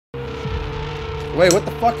Wait, what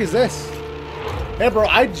the fuck is this? Hey, bro,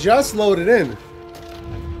 I just loaded in.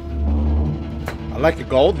 I like your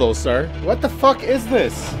gold, though, sir. What the fuck is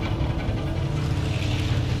this?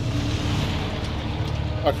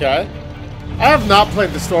 Okay. I have not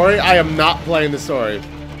played the story. I am not playing the story.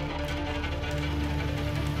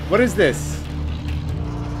 What is this?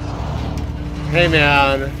 Hey,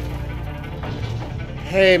 man.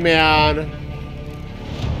 Hey, man.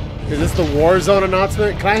 Is this the Warzone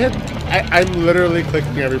announcement? Can I hit? I'm literally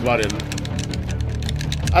clicking every button.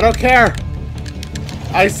 I don't care.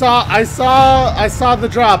 I saw the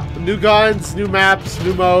drop. New guns, new maps,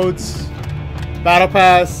 new modes, battle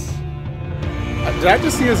pass. Did I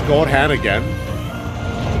just see his gold hand again?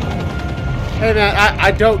 Hey man,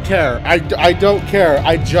 I don't care. I don't care.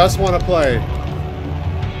 I just want to play.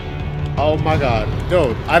 Oh my god.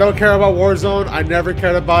 Dude, I don't care about Warzone. I never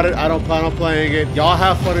cared about it. I don't plan on playing it. Y'all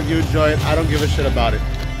have fun if you enjoy it. I don't give a shit about it.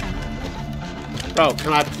 Bro,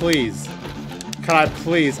 can I please? Can I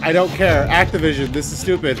please? I don't care. Activision, this is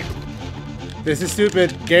stupid. This is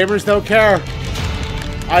stupid. Gamers don't care.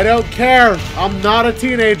 I don't care. I'm not a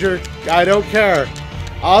teenager. I don't care.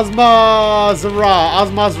 Ozmazra.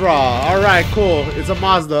 Alright, cool. It's a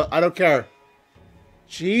Mazda. I don't care.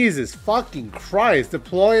 Jesus fucking Christ.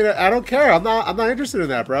 Deploying it. I don't care. I'm not interested in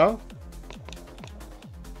that, bro.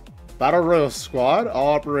 Battle Royale Squad.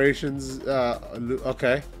 All operations.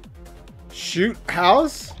 Okay. Shoot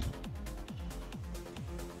house.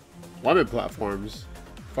 Women platforms.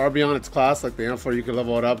 Far beyond its class, like the M4, you can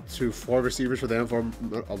level it up to 4 receivers for the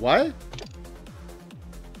M4. What?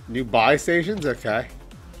 New buy stations? Okay.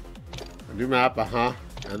 A new map,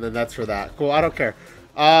 and then that's for that. Cool, I don't care.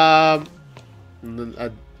 And then a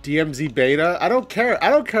DMZ beta. I don't care. I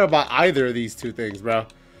don't care about either of these two things, bro.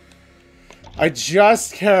 I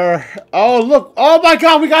just care. Oh, look. Oh my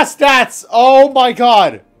god, we got stats. Oh my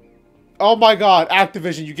god. Oh my god.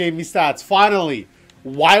 Activision, you gave me stats. Finally.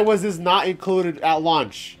 Why was this not included at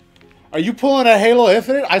launch? Are you pulling a Halo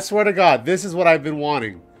Infinite? I swear to god, this is what I've been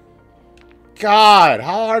wanting. God,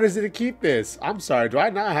 how hard is it to keep this? I'm sorry, do I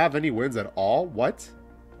not have any wins at all? What?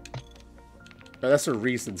 Oh, that's the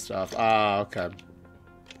recent stuff. Okay.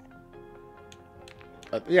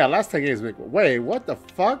 Yeah, last 10 games. Wait, what the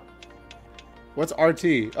fuck? What's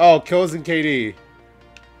RT? Oh, kills and KD.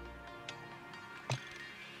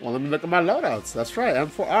 Well, let me look at my loadouts. That's right,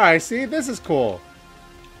 M4. Alright, see, this is cool.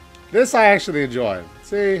 This I actually enjoy.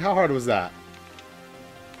 See, how hard was that?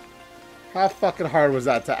 How fucking hard was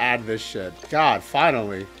that to add this shit? God,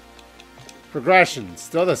 finally. Progression.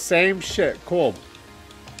 Still the same shit. Cool.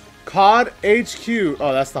 COD HQ.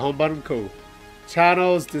 Oh, that's the home button? Cool.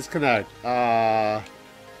 Channels, disconnect. Wait,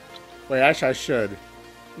 actually I should.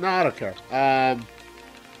 No, I don't care.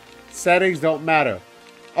 Settings don't matter.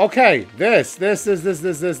 Okay, this.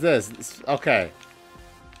 Okay.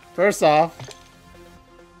 First off,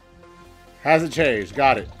 hasn't changed.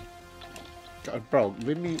 Got it. God, bro,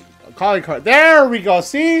 give me a calling card. There we go.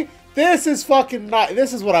 See? This is fucking nice.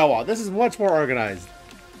 This is what I want. This is much more organized.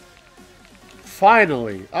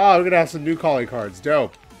 Finally. Oh, we're gonna have some new calling cards.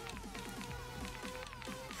 Dope.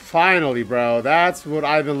 Finally, bro. That's what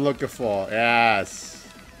I've been looking for. Yes.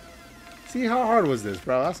 See, how hard was this,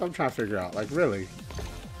 bro? That's what I'm trying to figure out. Like, really?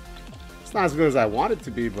 It's not as good as I want it to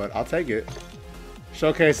be, but I'll take it.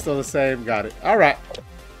 Showcase still the same. Got it. All right.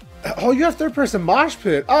 Oh, you have third-person mosh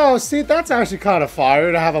pit. Oh, see, that's actually kind of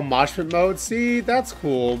fire to have a mosh pit mode. See, that's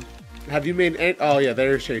cool. Have you made any... Oh, yeah,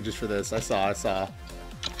 there are changes for this. I saw.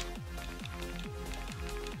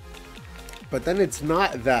 But then it's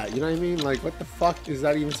not that. You know what I mean? Like, what the fuck is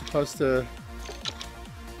that even supposed to...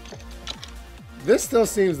 This still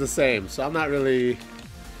seems the same, so I'm not really...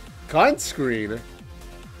 Gun screen?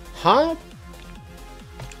 Huh?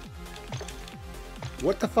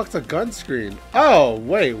 What the fuck's a gun screen? Oh,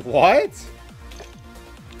 wait, what?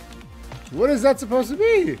 What is that supposed to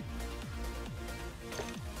be?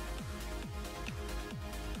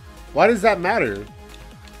 Why does that matter?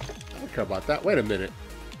 I don't care about that. Wait a minute.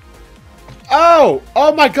 Oh!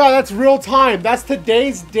 Oh my god, that's real time. That's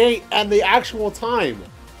today's date and the actual time.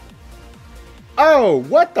 Oh,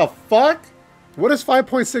 what the fuck? What is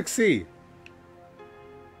 5.6C?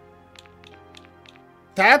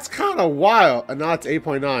 That's kind of wild. And now it's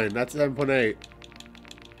 8.9. That's 7.8.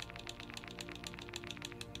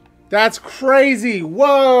 That's crazy.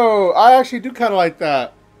 Whoa. I actually do kind of like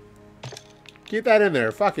that. Keep that in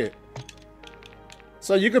there. Fuck it.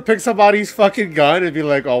 So you could pick somebody's fucking gun and be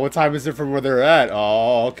like, oh, what time is it from where they're at?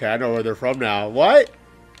 Oh, okay. I know where they're from now. What?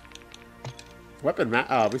 Weapon map.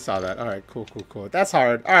 Oh, we saw that. All right. Cool. That's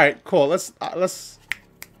hard. All right. Cool. Let's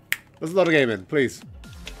load a game in, please.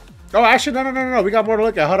 Oh, actually, no. We got more to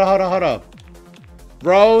look at. Hold up.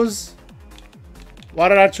 Rose. Why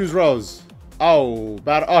did I choose Rose? Oh,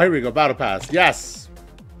 here we go. Battle Pass. Yes.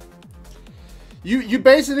 You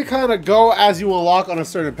basically kind of go as you unlock on a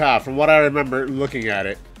certain path, from what I remember looking at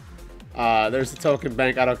it. There's the token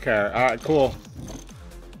bank. I don't care. All right, cool.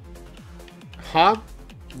 Huh?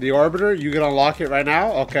 The orbiter? You can unlock it right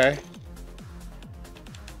now? Okay.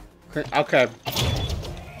 Okay.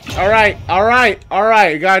 Alright, alright,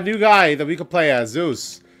 alright. You got a new guy that we can play as.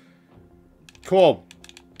 Zeus. Cool.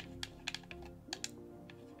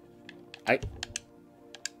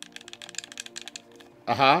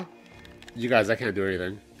 Uh-huh. You guys, I can't do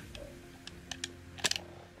anything.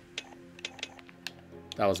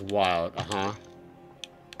 That was wild. Uh-huh.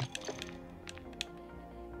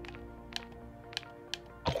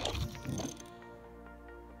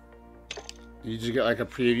 You just get like a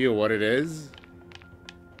preview of what it is?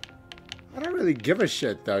 I don't really give a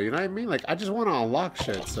shit though, you know what I mean? Like, I just want to unlock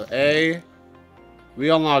shit. So A, we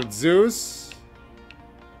unlocked Zeus.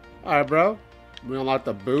 Alright, bro. We unlocked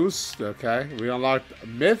the boost. Okay. We unlocked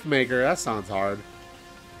Myth Maker. That sounds hard.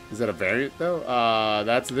 Is that a variant though?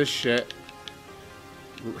 That's this shit.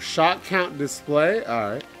 Shot count display.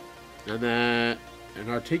 Alright. And then an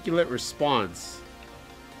articulate response.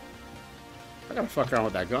 I gotta fuck around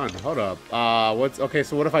with that gun. Hold up. Okay,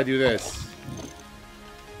 so what if I do this?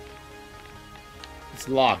 It's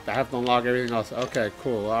locked. I have to unlock everything else. Okay,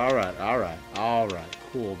 cool. Alright, alright, alright.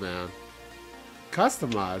 Cool, man.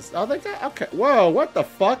 Customized. Oh, they got... Okay. Whoa, what the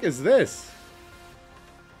fuck is this?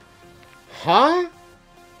 Huh?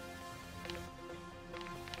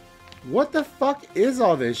 What the fuck is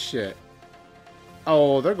all this shit?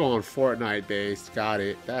 Oh, they're going Fortnite based. Got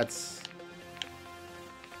it. That's...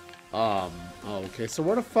 Oh, okay. So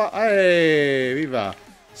where the fuck... Hey, Viva.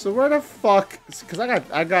 So where the fuck... Because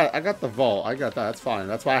I got the vault. I got that. That's fine.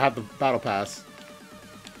 That's why I have the battle pass.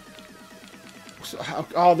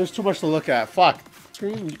 Oh, there's too much to look at. Fuck.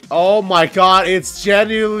 Oh my god, it's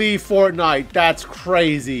genuinely Fortnite. That's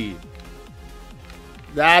crazy.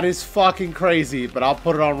 That is fucking crazy. But I'll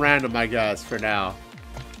put it on random, I guess, for now.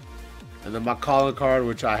 And then my calling card,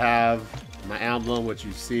 which I have. My emblem, which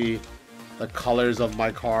you see. The colors of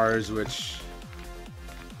my cars, which...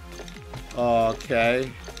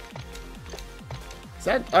 Okay. Is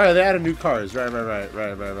that... Oh, they added new cars. Right.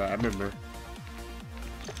 I remember.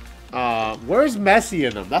 Where's Messi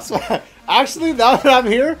in them? That's what... Actually, now that I'm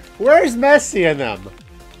here, where's Messi in them?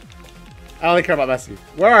 I only care about Messi.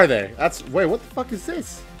 Where are they? That's... Wait, what the fuck is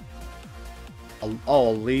this? A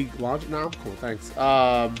league launch? No, I'm cool, thanks.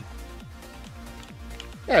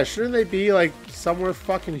 Yeah, shouldn't they be, like, somewhere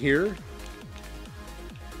fucking here?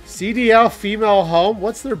 CDL female home?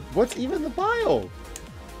 What's even the bio?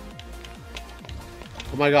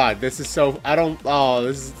 Oh my god, this is so... I don't... Oh,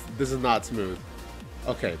 this is not smooth.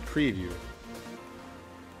 Okay, preview.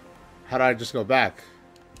 How do I just go back?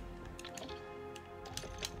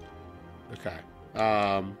 Okay.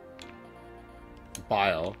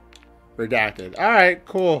 Bio. Redacted. Alright,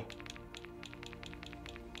 cool.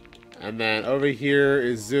 And then over here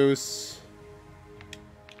is Zeus.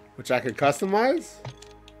 Which I can customize?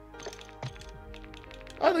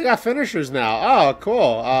 Oh, they got finishers now. Oh,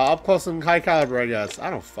 cool. Up close and high caliber, I guess. I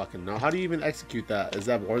don't fucking know. How do you even execute that? Is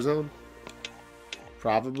that Warzone?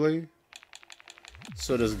 Probably.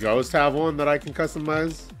 So does Ghost have one that I can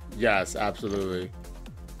customize? Yes, absolutely.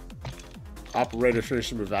 Operator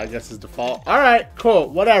finishing move, I guess is default. Alright, cool.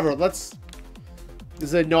 Whatever. This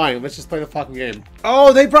is annoying. Let's just play the fucking game.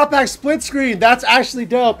 Oh, they brought back split screen. That's actually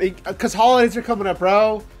dope. Because holidays are coming up,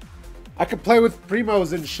 bro. I can play with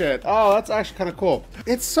primos and shit. Oh, that's actually kind of cool.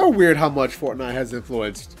 It's so weird how much Fortnite has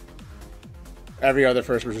influenced every other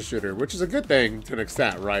first-person shooter, which is a good thing to an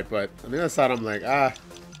extent, right? But on the other side, I'm like,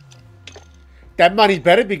 that money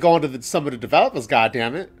better be going to some of the developers,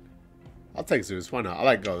 goddammit. I'll take Zeus. Why not? I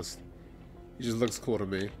like Ghost. He just looks cool to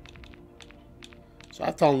me. So I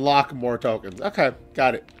have to unlock more tokens. Okay,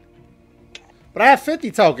 got it. But I have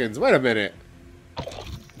 50 tokens. Wait a minute.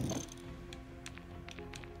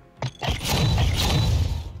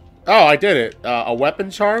 Oh, I did it. A weapon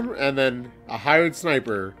charm, and then a hired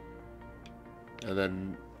sniper. And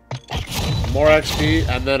then more XP,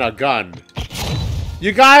 and then a gun.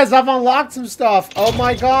 You guys, I've unlocked some stuff. Oh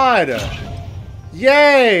my god.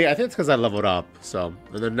 Yay! I think it's because I leveled up. So,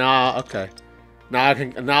 and then now, okay.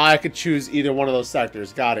 Now I can choose either one of those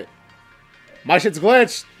sectors. Got it. My shit's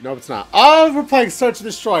glitched. Nope, it's not. Oh, we're playing Search and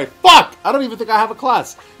Destroy. Fuck! I don't even think I have a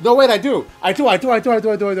class. No, wait, I do. I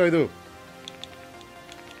do.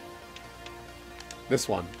 This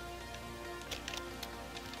one.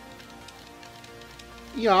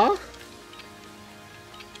 Yeah.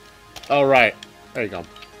 Oh, right. There you go.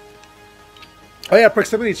 Oh yeah,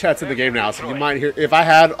 proximity chat's in the game now, so you might hear. If I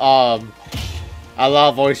had a lot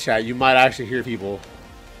of voice chat, you might actually hear people.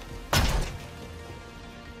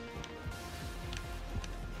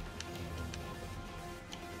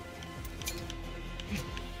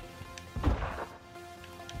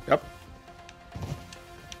 Yep.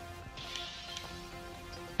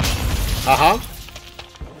 Uh-huh.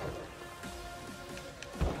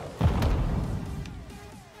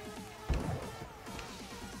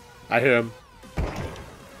 I hear him.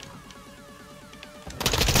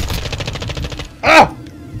 Ah!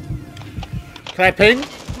 Can I ping?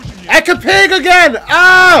 I can ping again!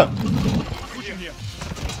 Ah!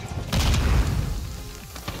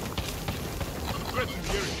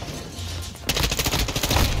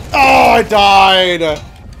 Oh, I died!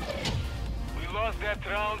 We lost that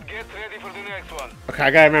round. Get ready for the next one. Okay,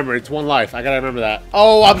 I gotta remember. It's one life. I gotta remember that.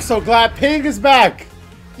 Oh, I'm so glad ping is back!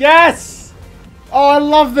 Yes! Oh, I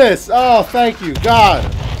love this! Oh, thank you, God!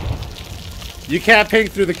 You can't ping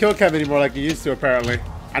through the kill cam anymore like you used to, apparently.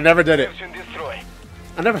 I never did it.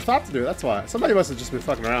 I never thought to do it, that's why. Somebody must have just been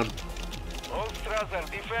fucking around. All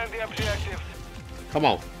CezrDaPleazr, defend the objectives. Come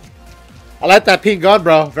on. I like that ping gun,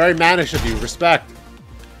 bro. Very mannish of you. Respect.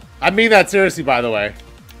 I mean that seriously, by the way.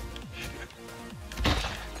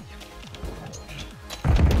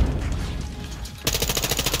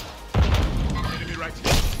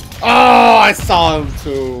 Oh, I saw him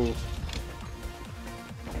too.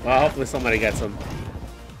 Well, hopefully somebody gets him.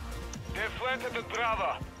 They planted the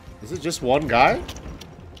Bravo. Is it just one guy?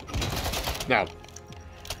 No.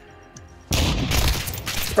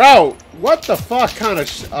 Bro, what the fuck kind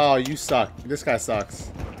of oh, you suck. This guy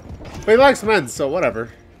sucks. But he likes men, so whatever.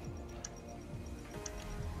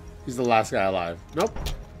 He's the last guy alive. Nope.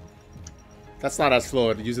 That's not as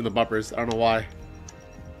fluid, using the bumpers. I don't know why.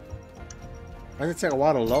 Why does it take a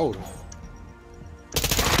while to load?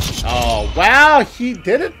 Oh, wow! He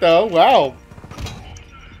did it, though. Wow.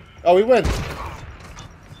 Oh, we win.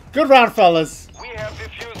 Good round, fellas. We have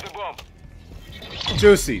defused the bomb.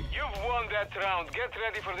 Juicy. You've won that round. Get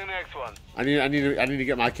ready for the next one. I need to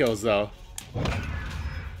get my kills, though.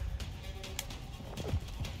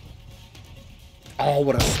 Oh,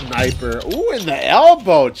 what a sniper. Ooh, in the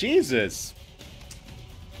elbow. Jesus.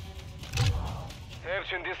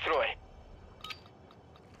 Search and destroy.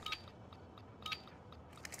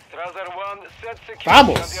 CezrDaPleazr 1, set security on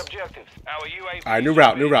Vamos. the objectives. Our UAV. Alright, new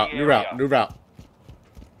route, new route, new route, new route.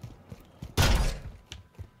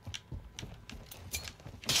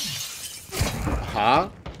 Huh?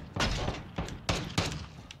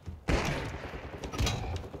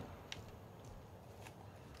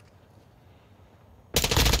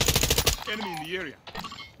 Enemy in the area.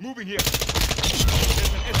 Moving here.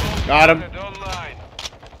 Got him. Online.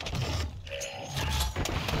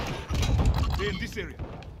 They're in this area.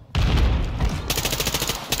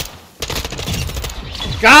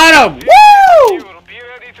 Got him! Woo! Be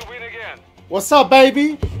ready to win again. What's up,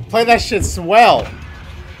 baby? Play that shit swell.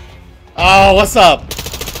 Oh, what's up?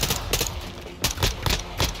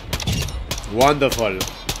 Wonderful.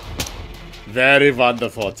 Very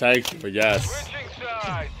wonderful. Thank you. Yes. Switching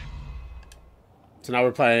sides. So now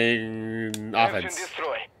we're playing Search and offense.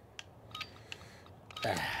 destroy.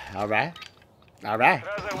 Alright. Alright.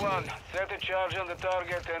 CezrDaPleazr 1, set a charge on the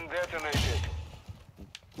target and detonate it.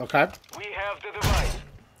 Okay. We have the device.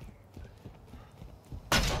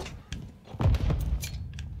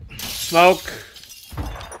 Smoke.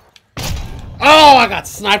 Oh, I got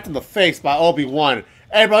sniped in the face by Obi-Wan.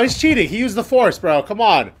 Hey, bro, he's cheating. He used the Force, bro. Come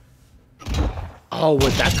on. Oh,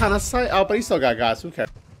 with that kind of sight? Oh, but he still got guys. Who cares?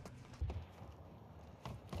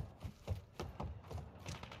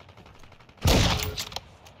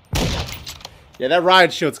 Yeah, that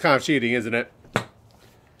riot shield's kind of cheating, isn't it?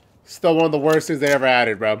 Still one of the worst things they ever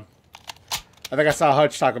added, bro. I think I saw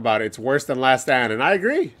Hutch talk about it. It's worse than Last Stand, and I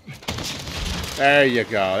agree. There you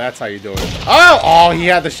go. That's how you do it. Oh! Oh, he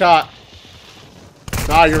had the shot.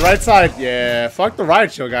 Nah, your right side. Yeah, fuck the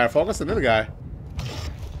riot shield guy. Focus on the other guy.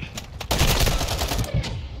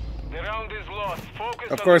 The round is lost. Focus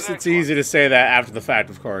Of on course, the it's next easy to say that after the fact,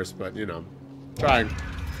 of course, but, you know. Trying.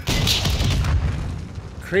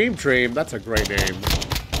 Cream Dream. That's a great name.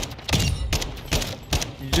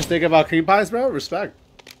 You just think about cream pies, bro? Respect.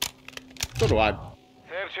 So do I. one.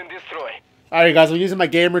 Search and destroy. Alright, guys, I'm using my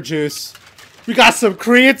gamer juice. We got some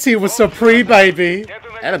creatine with Supreme, baby.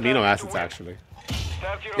 And amino acids, actually.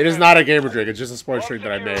 Start your It is offensive. not a gamer drink. It's just a sports drink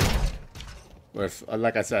that I made. With,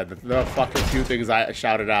 like I said, the fucking few things I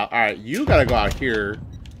shouted out. Alright, you gotta go out here.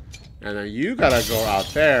 And then you gotta go out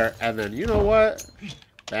there. And then, you know what?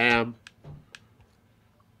 Bam.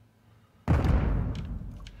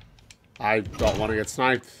 I don't want to get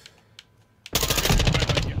sniped.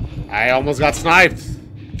 I almost got sniped.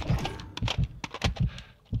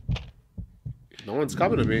 No one's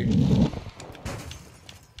coming to me.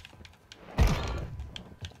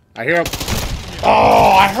 I hear him.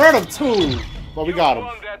 Oh, I heard him too. But we got him.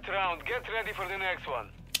 Won that round. Get ready for the next one.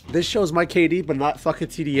 This shows my KD, but not fucking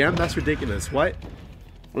TDM. That's ridiculous. What?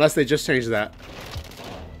 Unless they just changed that.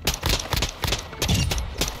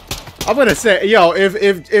 I'm gonna say, yo,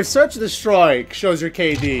 if Search and Destroy shows your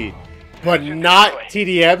KD, but not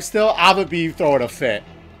TDM still, I'm gonna be throwing a fit.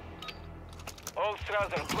 All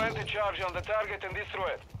CezrDaPleazr, plant a charge on the target and destroy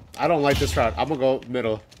it. I don't like this route. I'm gonna go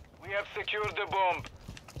middle. We have secured the bomb.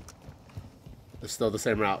 It's still the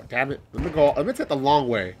same route. Damn it. Let me go. Let me take the long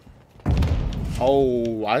way.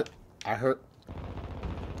 Oh, I heard.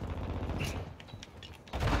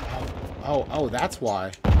 Oh, that's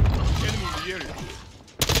why. Enemy in the area.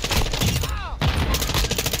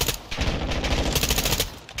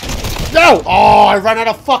 No! Oh, I ran out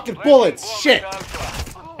of fucking bullets. Shit.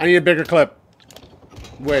 I need a bigger clip.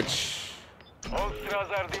 Which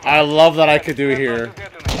I love that I could do here.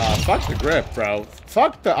 Fuck the grip, bro.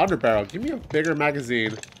 Fuck the underbarrel. Give me a bigger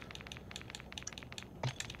magazine.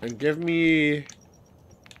 And give me...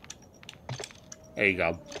 There you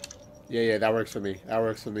go. Yeah, that works for me. That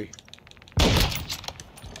works for me.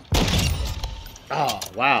 Oh,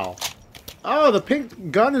 wow. Oh, the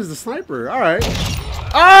pink gun is the sniper. Alright.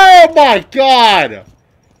 Oh my god!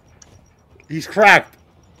 He's cracked.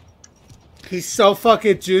 He's so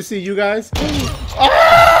fucking juicy, you guys.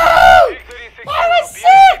 Oh! I was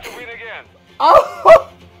sick!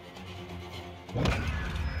 Oh!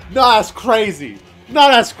 No, that's crazy. No,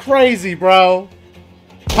 that's crazy, bro.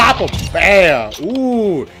 Pop him. Bam.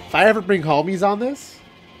 Ooh. If I ever bring homies on this,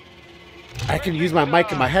 I can use my mic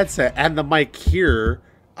and my headset and the mic here.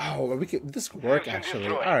 Oh, this could work, actually.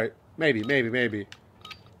 Alright. Maybe.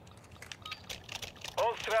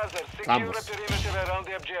 All CezrDaPleazr, secure the perimeter around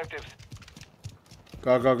the objectives.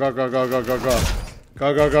 Go.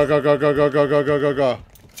 Go.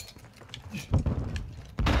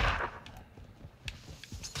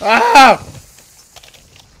 Ah!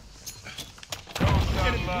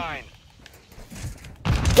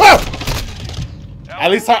 Whoa! At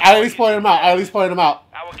least point him out. Our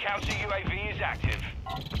counter UAV is active.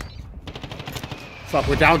 Fuck,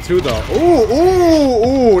 we're down 2 though.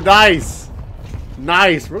 Ooh, nice.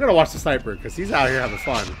 We're gonna watch the sniper because he's out here having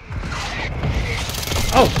fun.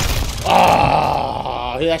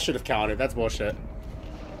 Oh, that should have counted. That's bullshit.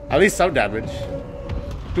 At least some damage.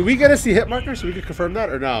 Do we get to see hit markers so we can confirm that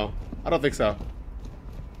or no? I don't think so.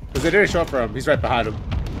 Because they didn't show up for him. He's right behind him.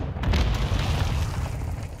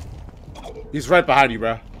 He's right behind you,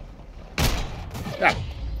 bro. Yeah.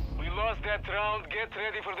 We lost that round. Get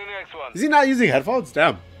ready for the next one. Is he not using headphones?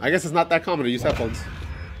 Damn. I guess it's not that common to use headphones.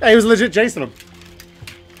 Yeah, he was legit chasing him.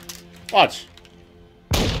 Watch.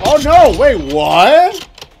 Oh no! Wait, what?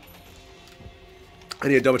 I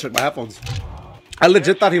need to double check my headphones. I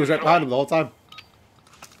legit thought he was right behind him the whole time.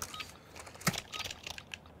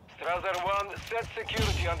 CezrDaPleazr 1, set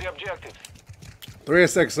security on the objectives. 3 of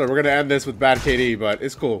 6, so we're gonna end this with bad KD, but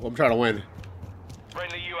it's cool. I'm trying to win.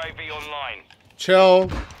 Friendly UAV online. Chill.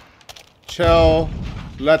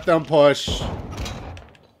 Let them push.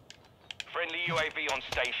 Friendly UAV on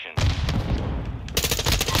station.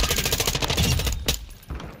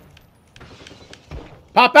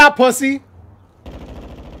 Pop out, pussy.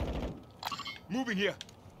 Moving here.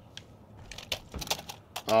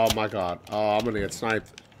 Oh my god. Oh, I'm gonna get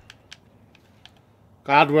sniped.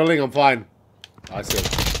 God willing, I'm fine. I see him.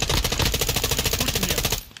 Pushing here.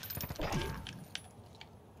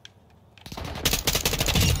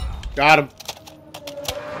 Got him.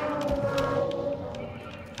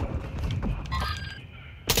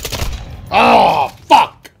 Oh,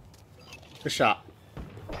 fuck. Good shot.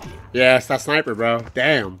 Yeah, it's that sniper, bro.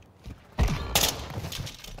 Damn.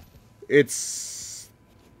 It's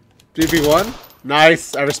 3v1.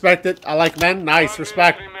 Nice. I respect it. I like men. Nice.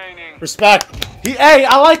 Respect. Respect. Hey,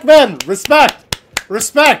 I like men. Respect.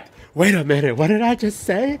 Respect. Wait a minute. What did I just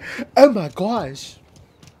say? Oh my gosh.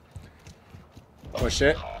 Oh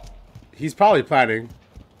shit. He's probably planning.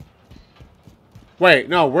 Wait,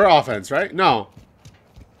 no, we're offense, right? No.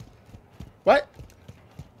 What?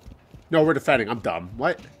 No, we're defending. I'm dumb.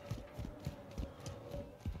 What?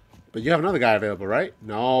 But you have another guy available, right?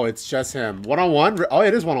 No, it's just him. One-on-one? Oh,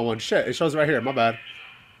 it is one-on-one. Shit, it shows right here. My bad.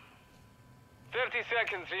 30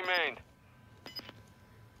 seconds remain.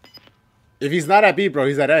 If he's not at B, bro,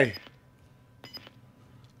 he's at A.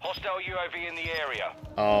 Hostile UAV in the area.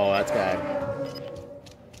 Oh, that's bad.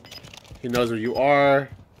 He knows where you are.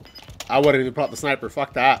 I wouldn't even put out the sniper.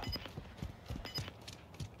 Fuck that.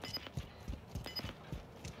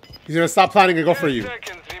 He's gonna stop planning and go for 10 you.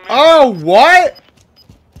 seconds remaining. Oh, what?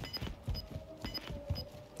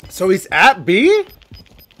 So he's at B?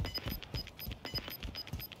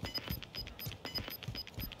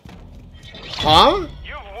 Huh?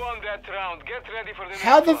 You've won that round. Get ready for the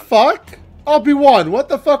How next the one. fuck? Oh, B1, what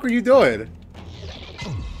the fuck are you doing?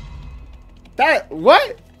 That,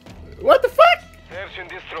 what? What the fuck? Search and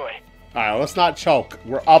destroy. Alright, let's not choke.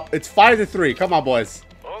 We're up. It's 5-3. Come on, boys.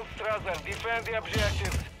 All Strasser, defend the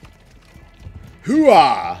objectives.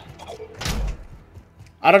 Hooah!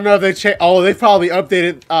 I don't know if they changed. Oh, they probably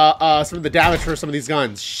updated some of the damage for some of these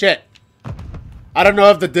guns. Shit. I don't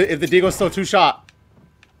know if the Deagle's still 2-shot.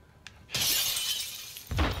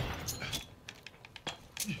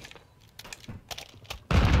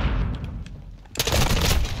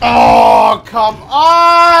 Oh, come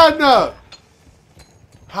on!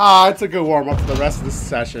 Ah, it's a good warm-up for the rest of this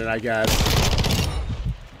session, I guess.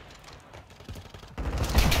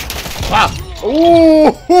 Wow.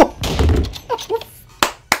 Ooh!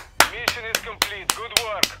 Mission is complete. Good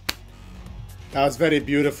work. That was very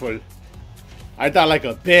beautiful. I thought like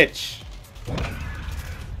a bitch.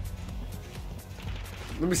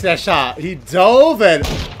 Let me see that shot. He dove and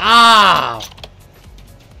ah!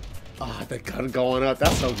 Ah, the gun going up.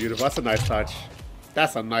 That's so beautiful. That's a nice touch.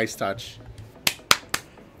 That's a nice touch.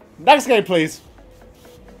 Next game, please.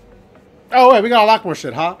 Oh wait, we got a lot more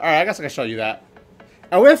shit, huh? All right, I guess I can show you that.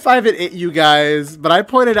 I went 5-8, you guys, but I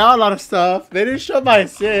pointed out a lot of stuff. They didn't show my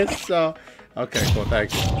assists, so okay, cool,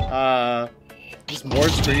 thanks. Just more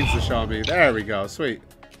screens to show me. There we go, sweet.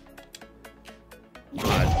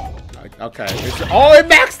 Okay. Oh, it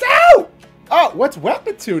maxed out! Oh, what's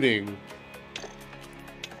weapon tuning?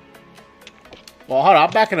 Well, hold on,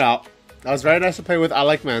 I'm backing out. That was very nice to play with. I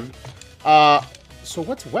like men. So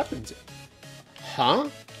what's weapons? Huh?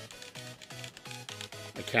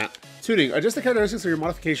 I can't. Tuning. Adjust the characteristics of your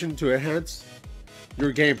modification to enhance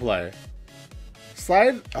your gameplay.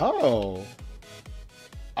 Slide. Oh.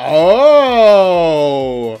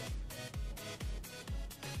 Oh.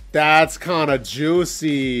 That's kind of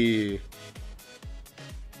juicy.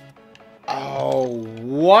 Oh,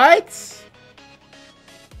 what?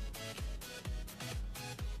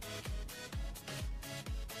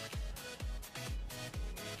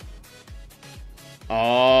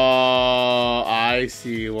 Oh, I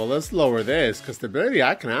see. Well, let's lower this, because stability,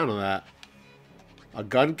 I can handle that. A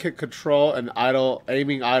gun kick control and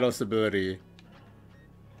aiming idle stability.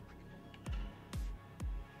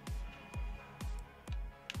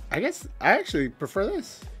 I guess I actually prefer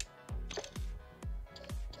this.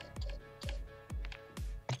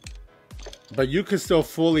 But you can still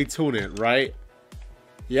fully tune it, right?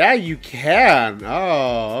 Yeah, you can.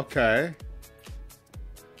 Oh, okay.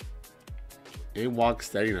 Aim walk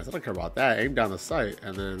steadiness. I don't care about that. Aim down the sight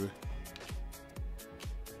and then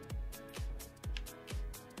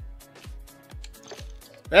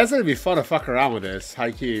that's gonna be fun to fuck around with this,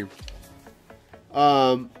 high key.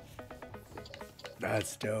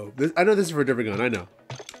 That's dope. I know this is for a different gun, I know.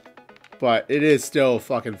 But it is still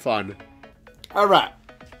fucking fun. Alright.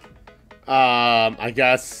 I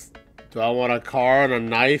guess do I want a car and a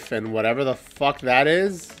knife and whatever the fuck that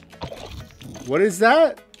is? What is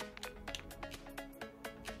that?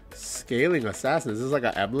 Scaling assassin. Is this like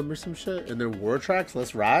an emblem or some shit? And then war tracks.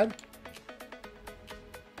 Let's ride.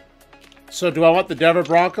 So do I want the Denver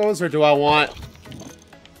Broncos or do I want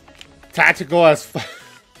tactical as fuck?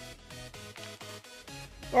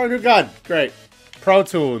 Oh, new gun. Great. Pro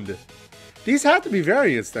tuned. These have to be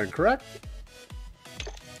variants then, correct?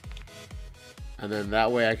 And then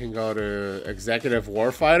that way I can go to Executive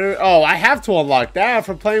Warfighter. Oh, I have to unlock that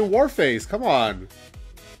from playing Warface. Come on.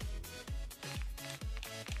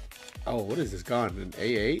 Oh, what is this gun? An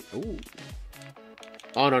A8? Ooh.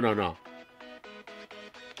 Oh, no, no, no.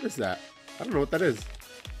 What is that? I don't know what that is.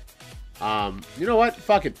 You know what?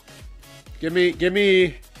 Fuck it. Give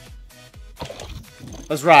me.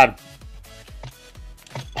 Let's ride.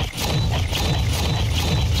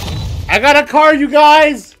 I got a car, you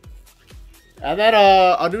guys! And then,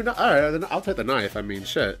 I'll do, alright, then I'll take the knife, I mean,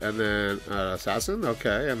 shit. And then, assassin,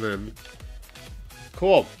 okay, and then,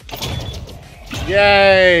 cool.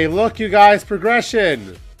 Yay, look, you guys,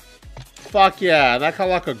 progression. Fuck yeah, and I can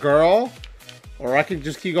lock a girl, or I can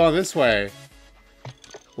just keep going this way.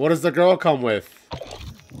 What does the girl come with?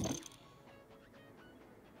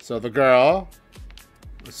 So the girl,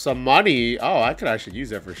 some money. Oh, I could actually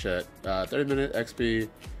use that for shit. 30-minute XP.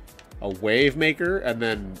 A wave maker, and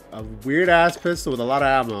then a weird ass pistol with a lot of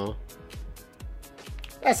ammo.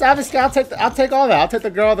 Yes, obviously I'll take all that. I'll take the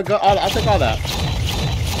girl, I'll take all that.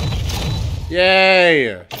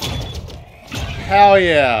 Yay! Hell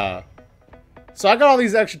yeah! So I got all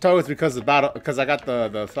these extra tokens because of battle, because I got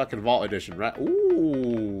the fucking Vault Edition, right?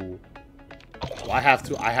 Ooh. Well, I have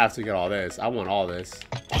to get all this. I want all this.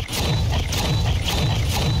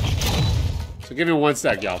 So give me 1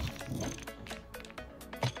 sec, y'all.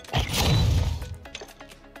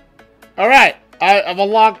 All right, I've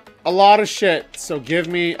unlocked a lot of shit. So give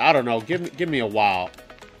me, I don't know, give me a while.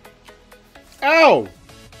 Oh,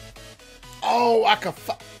 I can.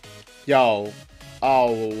 Yo,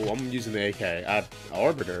 I'm using the AK.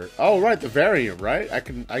 Orbiter. Oh, right, the variant, right? I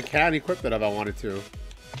can equip that if I wanted to.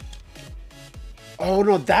 Oh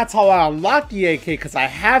no, that's how I unlock the AK, because I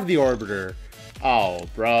have the Orbiter. Oh,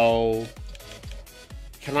 bro.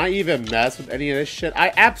 Can I even mess with any of this shit?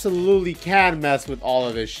 I absolutely can mess with all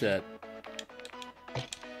of this shit.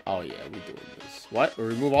 Oh yeah, we doing this. What?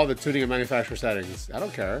 Remove all the tuning and manufacturer settings. I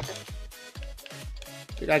don't care.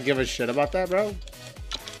 Think I give a shit about that, bro?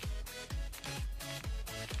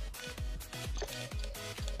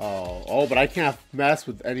 Oh, but I can't mess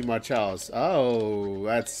with any much else. Oh,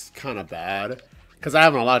 that's kind of bad. Because I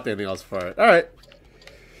haven't unlocked anything else for it. Alright.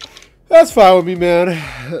 That's fine with me, man.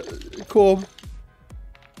 Cool.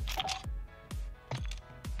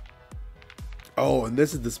 Oh, and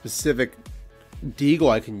this is the specific deagle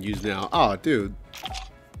I can use now. Oh, dude.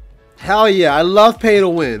 Hell yeah, I love pay to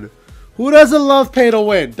win. Who doesn't love pay to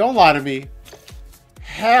win? Don't lie to me.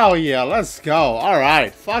 Hell yeah, let's go.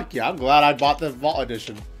 Alright, fuck yeah. I'm glad I bought the Vault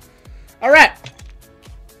Edition. Alright.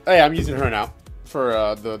 Hey, I'm using her now. For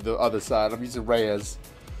the other side. I'm using Reyes.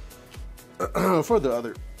 For the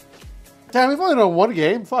other. Damn, we've only done 1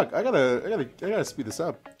 game. Fuck, I gotta speed this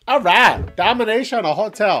up. Alright. Domination on a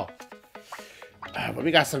hotel. But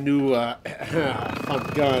we got some new fun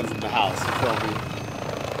guns in the house. You feel me?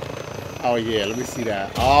 Oh yeah, let me see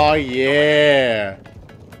that. Oh yeah.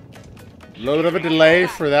 A little bit of a delay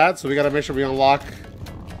for that, so we gotta make sure we unlock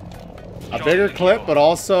a bigger clip, but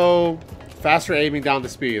also faster aiming down to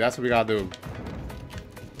speed. That's what we gotta do.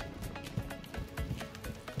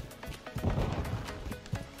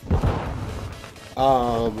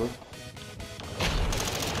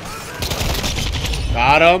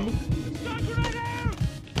 Got him.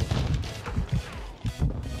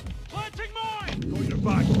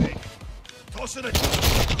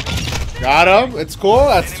 Got him. It's cool.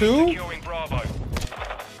 That's 2.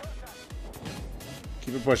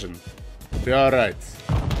 Keep it pushing. Be alright.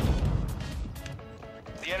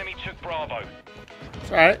 The enemy took Bravo.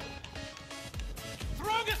 It's alright.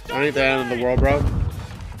 I ain't the end of the world, bro.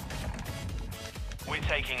 We're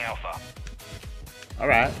taking Alpha.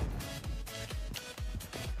 Alright.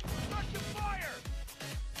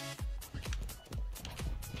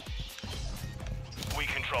 We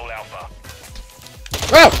control Alpha.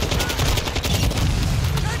 Oh!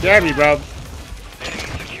 Scared me, bro. Enemy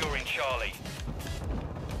securing Charlie.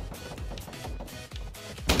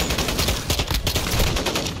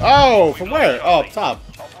 Oh, from where? Oh, up top.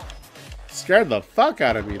 Scared the fuck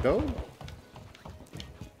out of me, though.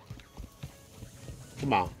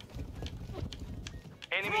 Come on.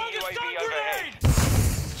 Enemy UAV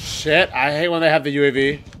overhead. Shit, I hate when they have the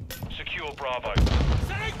UAV. Secure Bravo.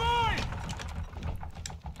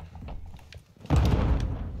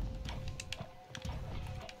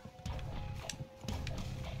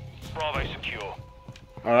 Bravo secure.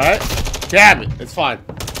 Alright. Damn it, it's fine.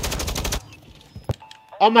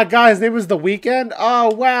 Oh my god, his name was The Weeknd?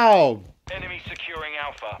 Oh, wow. Enemy securing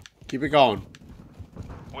Alpha. Keep it going.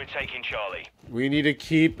 We're taking Charlie. We need to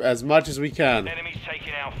keep as much as we can. Enemy's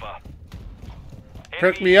taking Alpha.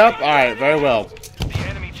 Perk me up? Alright, very well. The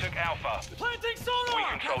enemy took Alpha. Planting sonar. We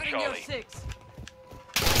control Charlie. 6.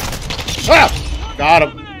 Ah! Got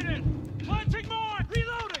him. Planting more.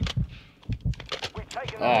 Reloading.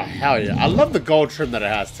 Oh, hell yeah. I love the gold trim that it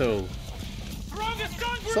has, too.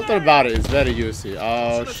 Something about it is very juicy.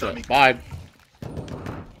 Oh, shit. Bye.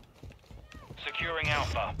 Securing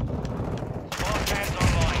Alpha. Mark hands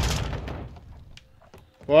online.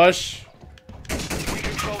 Push. We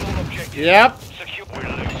control all objectives. Yep. Secure. We're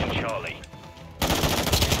losing Charlie. We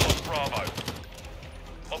lost Bravo.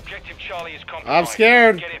 Objective Charlie is compromised. I'm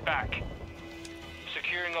scared. Get it back.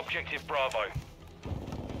 Securing objective Bravo.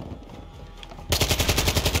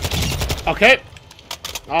 Okay.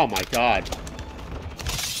 Oh my god.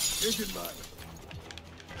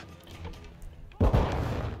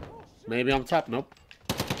 Maybe on top. Nope.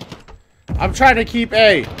 I'm trying to keep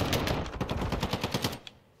A.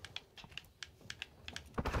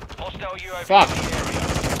 Hostile UAV. Fuck. In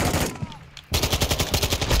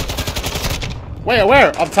the area.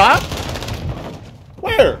 Where? Up top?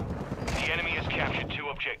 Where? The enemy has captured 2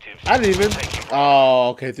 objectives. I didn't even. Taking Oh,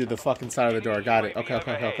 okay. Through the fucking side of the door. Got it. Okay.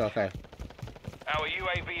 Our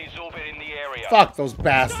UAV is orbiting the area. Fuck those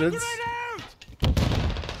bastards.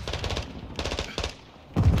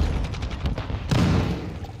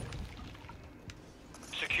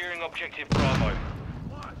 Securing objective Bravo.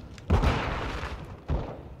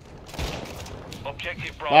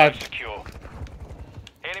 Objective Bravo Mark. secure.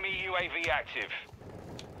 Enemy UAV active.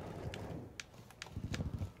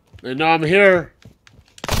 They know I'm here.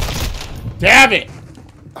 Damn it!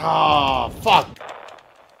 Oh, fuck.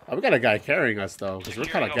 Oh, we got a guy carrying us, though. Because we're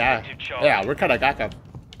kind of Yeah, we're kind of gaga.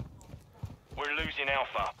 We're losing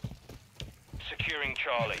Alpha. Securing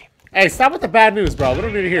Charlie. Hey, stop with the bad news, bro. We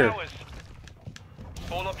don't need to hear.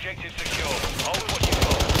 All objectives secure. Hold what you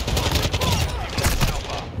got.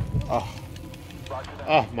 Alpha. Oh.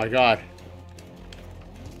 Oh, my God.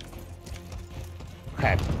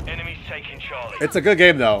 Okay. Enemies taking Charlie. It's a good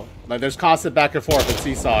game, though. Like, there's constant back and forth and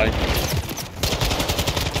seesawing.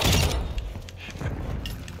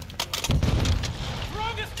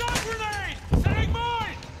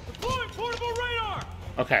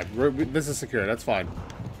 Okay, this is secure. That's fine.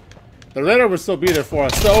 The radar will still be there for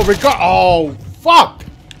us. So, oh, fuck!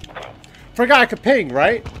 Forgot I could ping,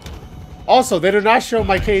 right? Also, they do not show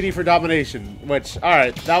my KD for domination, which,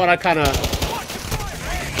 alright, that one I kind of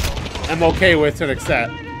am okay with to an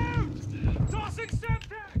extent.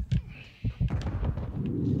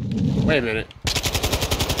 Wait a minute.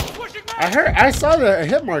 I saw the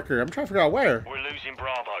hit marker. I'm trying to figure out where. We're losing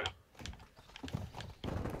Bravo.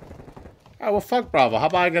 Alright, well, fuck Bravo. How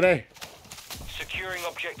about I get A? Securing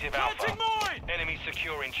objective Alpha. Enemy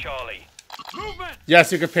securing Charlie. Movement.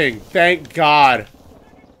 Yes, you can ping. Thank God.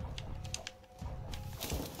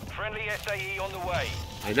 Friendly SAE on the way.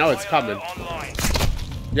 I know it's High coming. alert online.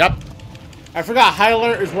 Yep. I forgot. High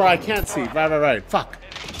alert is where I can't see. Right. Fuck.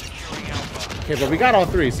 Enemy securing Alpha. Okay, but we got all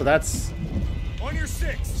three, so that's On your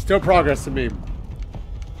 6. still progress to me.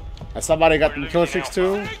 Has somebody got them kill streaks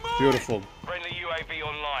too? Beautiful. Friendly UAV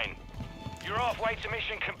online. You're halfway to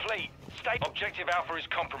mission complete. Stay. Objective Alpha is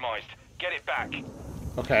compromised. Get it back.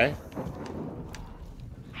 Okay.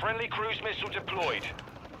 Friendly cruise missile deployed.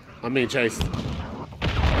 I'm being chased.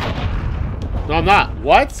 No, I'm not.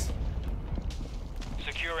 What?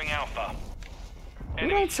 Securing Alpha. You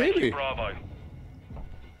don't see taking me. Bravo.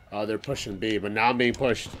 Oh, they're pushing B, but now I'm being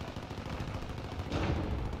pushed.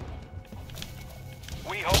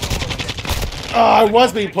 We hold all objectives. Oh, I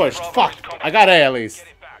was being pushed. Fuck. I got A at least. Get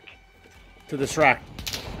it back. To distract.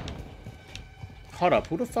 Hold up.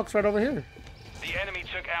 Who the fuck's right over here? The enemy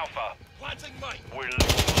took Alpha. Planting Mike. We're losing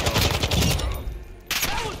Charlie.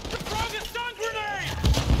 That was the strongest stun grenade.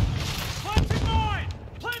 Planting mine.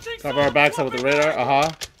 Planting. Cover our backside with the radar.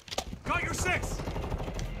 Got your 6.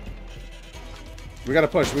 We gotta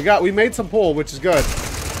push. We made some pull, which is good.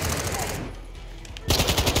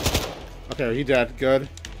 Okay, he dead. Good.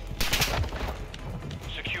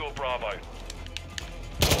 Secure Bravo.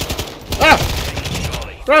 Ah!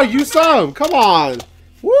 Charlie. Bro, you saw him. Come on.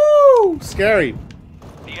 Woo! Scary.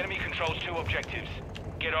 The enemy controls 2 objectives.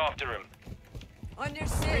 Get after him. On your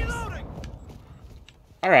 6. Reloading.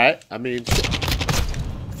 Alright. I mean...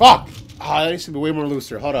 Fuck! Ah, that needs to be way more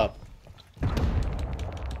looser. Hold up.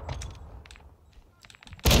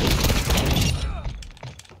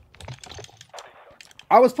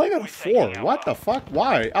 I was playing on a 4. What the fuck?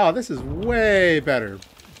 Why? Oh, this is way better.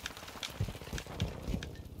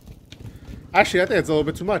 Actually, I think it's a little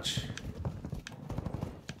bit too much.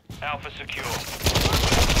 Alpha secure.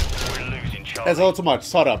 We're losing Charlie. That's a little too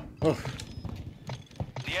much. Hold up. Ugh.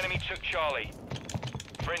 The enemy took Charlie.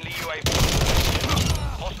 Friendly UAV.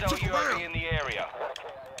 Hostile UAV in the area.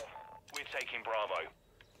 We're taking Bravo.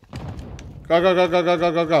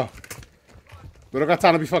 Go. We don't got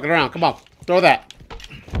time to be fucking around. Come on. Throw that.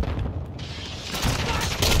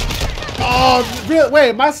 Oh, really?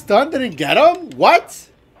 Wait, my stun didn't get him? What?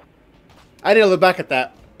 I need to look back at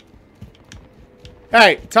that.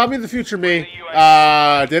 Hey, tell me the future me.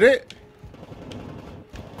 Did it?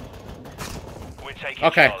 We're taking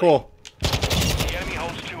Okay, Charlie. cool. The enemy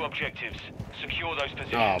holds 2 objectives. Secure those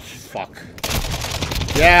positions. Oh, fuck.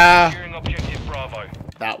 Yeah. Securing objective Bravo.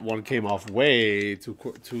 That one came off way too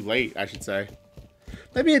late, I should say.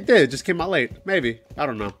 Maybe it did. It just came out late. Maybe. I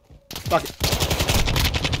don't know. Fuck it.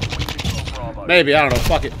 Bravo. Maybe. I don't know.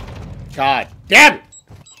 Fuck it. God damn it.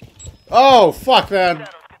 Oh, fuck, man.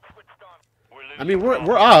 I mean,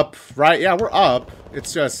 we're up, right? Yeah, we're up.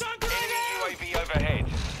 It's just... Enemy UAV overhead.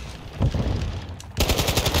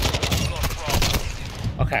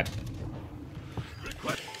 Okay.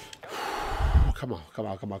 Come on.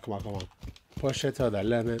 Push it to the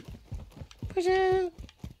limit. Push it.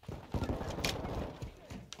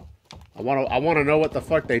 I wanna know what the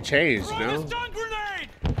fuck they changed, you know?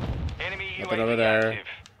 Enemy Nothing UAV over there. active.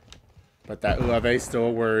 But that UAV still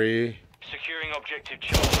a worry. Securing objective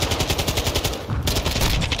Charlie.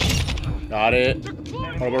 Got it.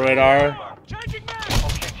 Portable radar. Changing back.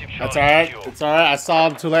 Objective Charlie That's alright. secure. It's alright. I saw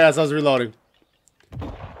him too late as I was reloading.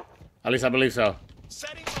 At least I believe so.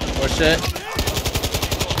 Setting Bullshit.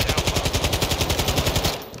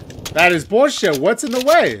 That is bullshit. What's in the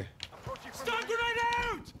way? Stun grenade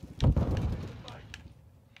out.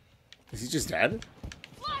 Is he just dead?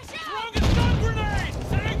 Throwing a stun grenade.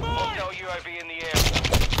 Setting mine. Hostile UAV in the area.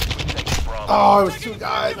 We're taking Bravo. Oh, it was two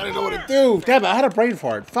guys. I didn't know what to do. Damn it. I had a brain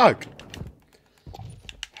fart. Fuck.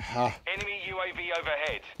 Enemy UAV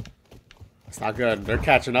overhead. It's not good. They're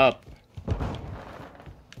catching up.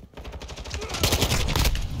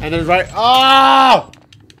 And then right. Oh!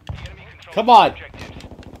 The enemy controls Come on.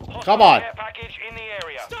 objectives. Come on. Care package in the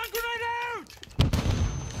area. Stun grenade out.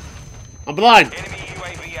 I'm blind. Enemy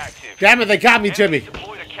UAV active. Damn it. They got me, Enemy Jimmy.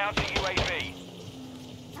 deployed a counter UAV.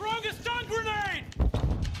 Throwing a stun grenade.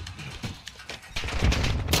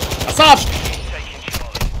 What's up? Taking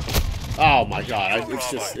Charlie. Oh my god.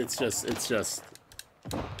 It's just.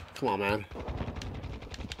 Come on, man.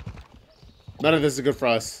 None of this is good for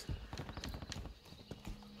us.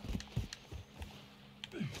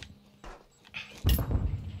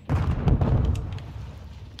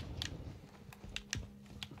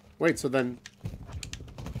 Wait, so then...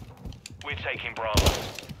 We're taking Bravo.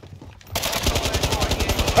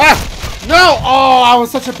 Ah! No! Oh, I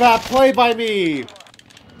was such a bad play by me!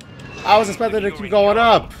 I was expecting to keep going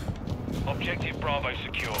up. Objective Bravo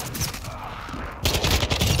secure.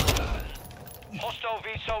 Hostile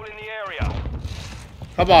VSOL in the area.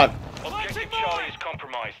 Come on. Objective Charlie is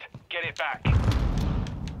compromised. Get it back.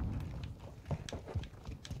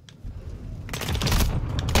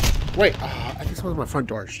 Wait, I think someone's at my front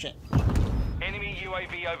door. Shit. Enemy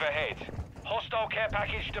UAV overhead. Hostile care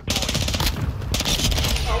package deployed.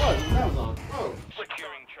 Oh, look, that was on. Oh.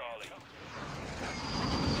 Securing Charlie.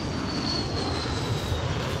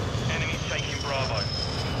 Enemy taking Bravo.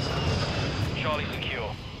 Charlie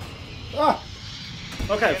secure. Ah.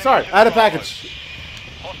 Okay, sorry. I had a package.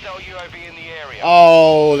 Hostile UAV in the area.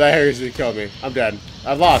 Oh, that Harry's gonna kill me. I'm dead.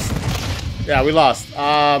 I've lost. Yeah, we lost.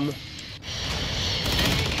 Enemy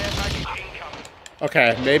care package incoming.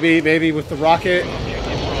 Okay, maybe with the rocket.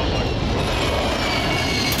 Objective Bravo.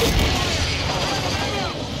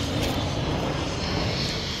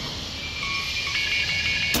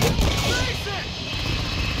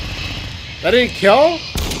 That didn't kill?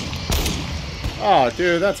 Oh,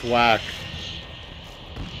 dude, that's whack.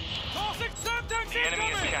 Tossing Semtex The enemy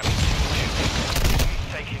is incoming.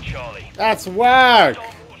 captured. Taking Charlie. That's whack.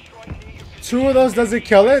 Two of those doesn't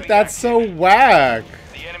kill it? That's so whack.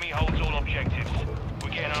 The enemy holds all objectives. We're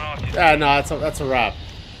getting on artist. Yeah, no, that's a wrap.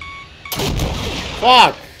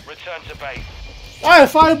 Fuck. Return to base. I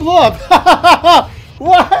finally blew up.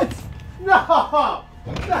 What? No.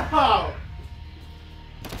 No.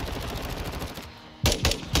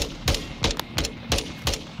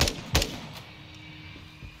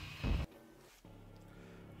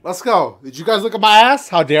 Let's go. Did you guys look at my ass?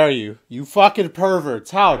 How dare you? You fucking perverts.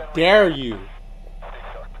 How dare you?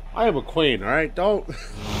 I am a queen, alright? Don't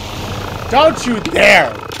you dare!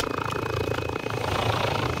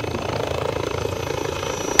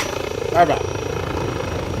 Alright.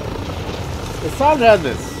 It's time to end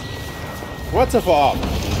this. Once and for all.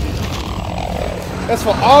 That's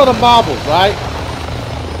for all the marbles, right?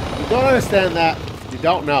 You don't understand that. You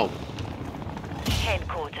don't know.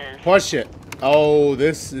 Headquarters. Push it. Oh,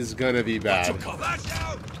 this is gonna be bad.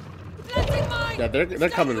 Yeah, they're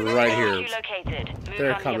coming right here. You located. Move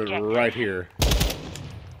They're on the coming objective. right here.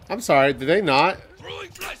 I'm sorry, did they not? Throwing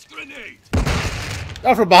flash grenade.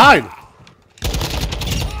 Oh, from behind.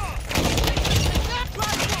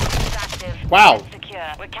 Active. Wow. Secure.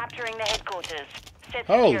 We're capturing the headquarters. Set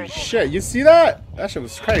Holy security. shit, you see that? That shit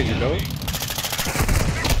was crazy, dude.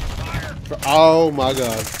 Oh my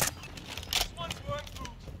god.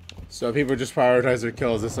 So people just prioritize their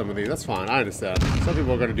kills in some of these. That's fine, I understand. Some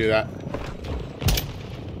people are gonna do that.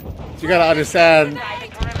 You gotta understand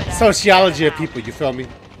sociology of people, you feel me?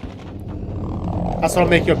 That's what'll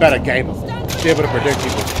make you a better gamer. Be able to predict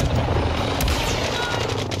people.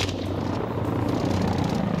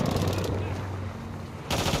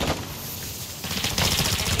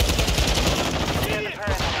 Clear the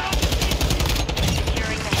perimeter.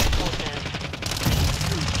 Securing the headquarters.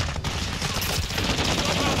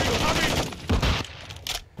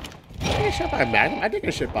 I get shot by a magnum? I did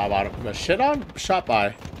get shit by about a shit on? Shot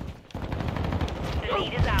by. The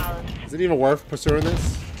lead is ours. Is it even worth pursuing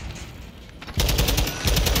this?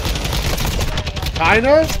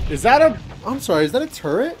 Kinda? Is that a... I'm sorry, is that a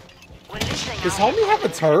turret? We're losing Does our homie have a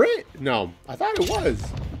headquarters. turret? No, I thought it was.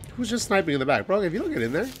 Who's just sniping in the back, bro? If you don't get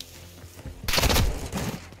in there.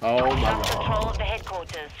 Oh We my lost god. control of the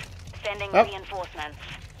headquarters. Sending Oh. reinforcements.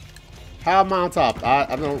 How am I on top?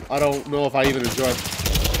 I don't know if I even enjoy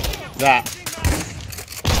that.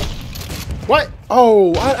 What?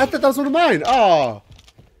 Oh, I thought that was one of mine. Oh.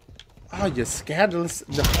 Oh, you scandalous.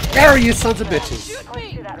 Nefarious sons of bitches.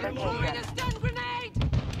 Close to that location. Stun grenade!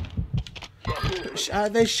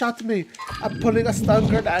 They shot me. I'm pulling a stun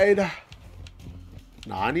grenade.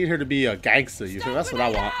 No, I need her to be a gangster. You think that's what I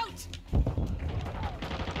want?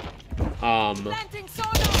 Planting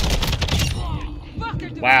sonar!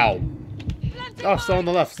 Fucker, do Wow. Planting Oh, still on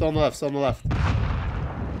the left. Still on the left. Still on the left.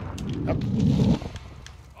 Yep.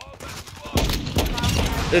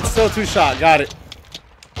 It's still 2-shot. Got it.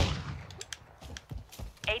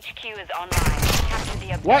 HQ is online. Capture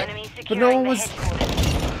the What? enemy But securing no one the was- headquarters.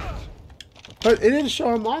 But it didn't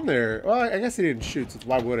show him on there. Well, I guess he didn't shoot, so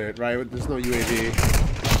why would it, right? There's no UAV.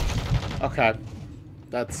 Okay.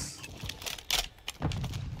 That's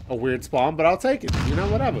a weird spawn, but I'll take it. You know,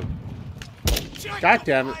 whatever. God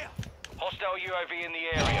damn it. Hostile UAV in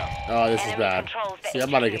the area. Oh, this is Enemy bad. controls the See, I'm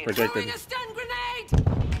about to get HQ. predicted. Throwing a stun grenade!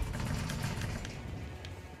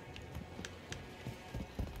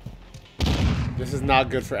 This is not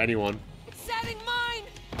good for anyone. Setting mine!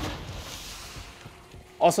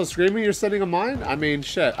 Also, screaming you're setting a mine? I mean,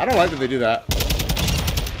 shit. I don't like that they do that.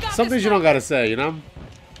 Got Some this things you don't one. gotta say, you know?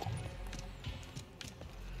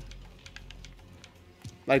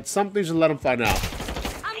 Like, some things you let them find out.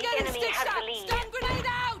 I'm The getting enemy stitched has up! the lead. Stun grenade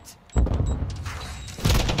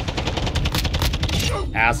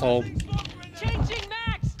out! Asshole. Changing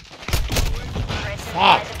max! Threat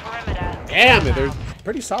Fuck. inside the perimeter. Damn it, they're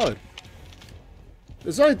pretty solid.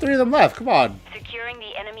 There's only 3 of them left. Come on. Securing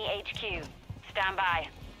the enemy HQ. Stand by.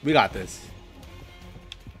 We got this.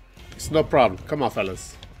 It's no problem. Come on,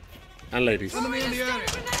 fellas. And ladies. Throwing a stun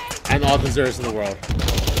grenade! And all desserts in the world.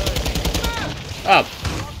 Up.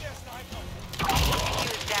 HQ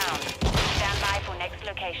is down. Stand by for next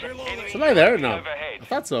location. Enemy Somebody there? UAV No. overhead. I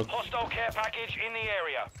thought so. Hostile care package in the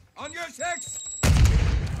area. On your 6!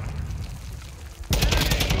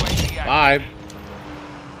 UAV active. Bye.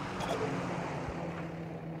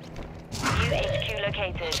 New HQ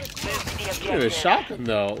located. Move to the Look at objective. this shotgun,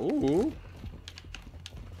 though. Ooh.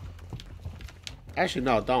 Actually,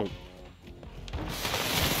 no, don't.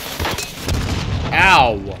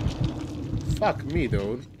 Ow. Fuck me,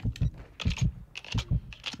 dude.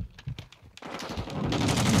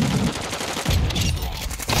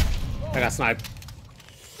 I got sniped.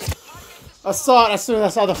 I saw it as soon as I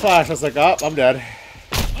saw the flash. I was like, oh, I'm dead.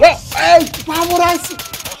 Whoa! Hey! Why would I see?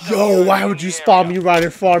 Yo, why would you spawn me right in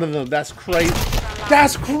front of them? That's crazy.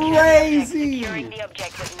 That's crazy! Securing the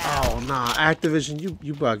objective now. Oh, nah. Activision,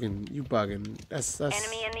 you bugging. You bugging. That's...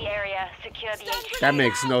 Enemy in the area. Secure the HQ. That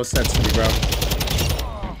makes no sense to me, bro.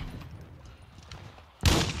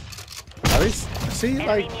 At least, see, Enemy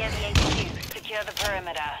like... near the HQ. Secure the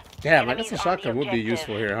perimeter. Damn, I guess a Enemies on the shotgun would be objective.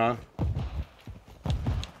 useful here, huh?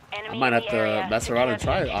 Enemy I might in have the to area. mess around and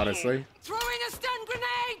Secure try the it, HQ. honestly. Throwing a stun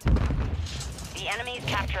grenade! The enemy is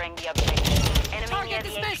capturing the objective. Enemy Target near the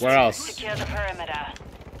dismissed. HQ. Where else? Secure the perimeter.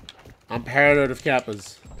 I'm paranoid of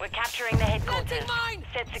Kappas. We're capturing the headquarters. Planting mine!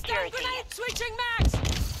 Set Stun security. grenade switching max!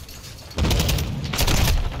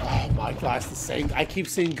 Oh my god, it's the same. I keep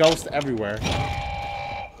seeing ghosts everywhere.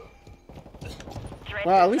 Threats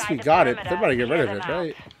Well, at least we inside the got it. perimeter. They're about to get rid of Clear it, them out.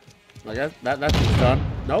 right? Like, that thing's done.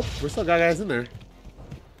 Nope, we still got guys in there.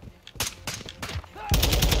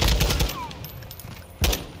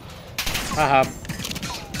 Haha.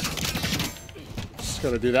 Just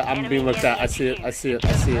gonna do that. I'm being looked at. I see it. I see it.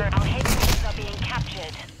 I see it. Our headquarters are being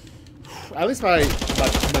captured. At least my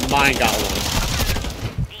mind got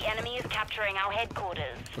one. The enemy is capturing our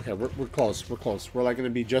headquarters. Okay, we're close. We're close. We're like gonna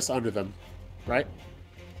be just under them, right?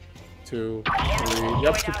 2, 3.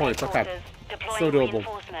 Yep, 2 points. Okay, still doable.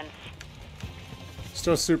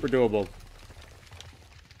 Still super doable.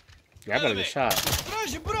 Yeah, I better get shot.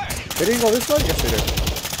 They didn't go this way. Yes, they did.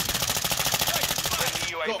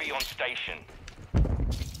 Friendly UAV on station.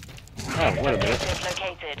 Oh, wait a minute.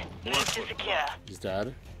 Located. Move to secure. He's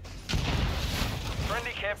dead.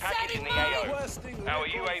 Friendly care package in the AO. Our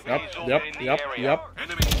UAV Yep, is ordered yep, in the yep, area. yep.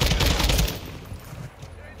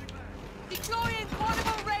 Deploying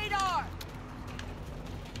portable radar!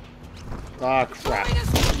 Ah, crap. Throwing a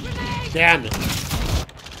stun grenade! Damn it.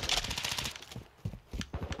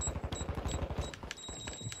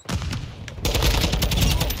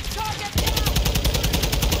 Target down!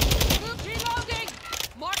 Reloading!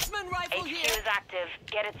 Marksman rifle HQ here! is active.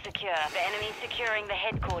 Get it secure. The enemy securing the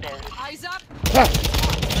headquarters. Eyes up! Ah,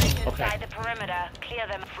 Okay. inside the perimeter. Clear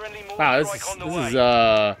them. Friendly mortar Wow, this strike on the way.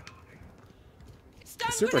 is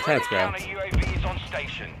Stun super grenade! tense, man. Counter UAV is on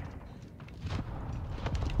station.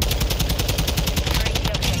 Securing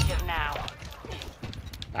the objective now.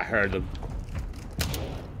 I heard them.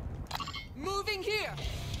 Moving here!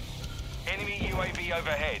 Enemy UAV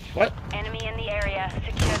overhead. What? Enemy in the area.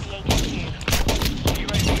 Secure the HQ.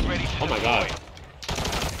 UAV ready to Oh my deploy. god.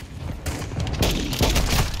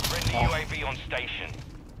 Friendly UAV on station.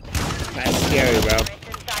 That's scary, bro. Threats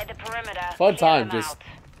inside the perimeter. Fun Clear time, them just- out.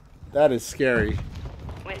 That is scary.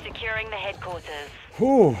 We're securing the headquarters.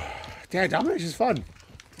 Whew. Damn, Domination's fun.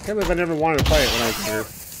 I can't believe I never wanted to play it when I was younger.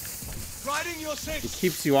 Riding your 6. It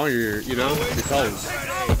keeps you on your, you know, your toes.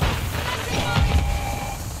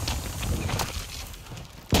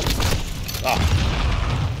 Ah.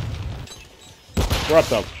 We're up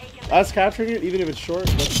though. Us capturing it, even if it's short,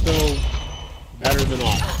 that's still better than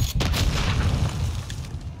not.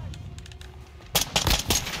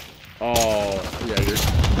 Oh, yeah, you're.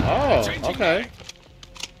 Oh, okay.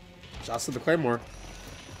 Shots to the Claymore.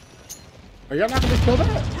 Are y'all not gonna kill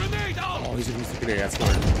that? Grenade out. Oh, he's a grenade. That's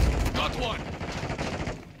smart. Got one.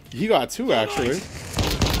 He got two actually.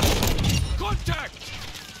 Contact.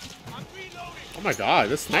 I'm reloading. Oh my god,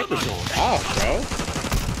 this sniper's going off, bro.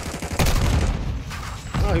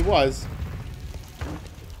 Oh, he was.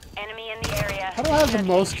 Enemy in the area. How do I have the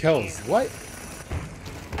most kills? What?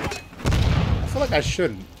 I feel like I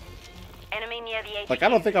shouldn't. Enemy near the HQ. Like, I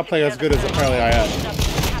don't think I play as good as apparently I am.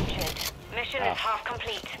 Captured. Mission is half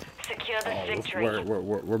complete. Secure the victory.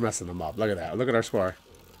 We're messing them up. Look at that. Look at our score.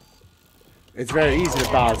 It's very easy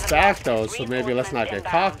to bounce back though, so maybe let's not get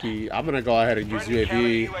cocky. I'm gonna go ahead and use Friendly counter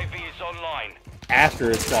UAV UAV is online.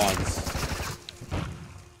 after it spawns.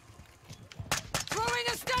 Throwing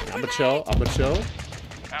a stun I'm grenade! gonna chill. I'm gonna chill.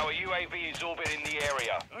 Our UAV is orbiting the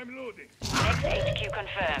area. I'm loading. Next HQ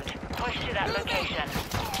confirmed. Push to that location.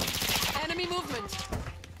 Enemy movement.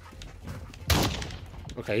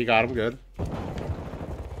 Okay, he got him. Good.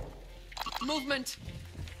 Movement.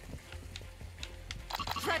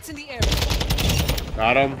 Threats in the area.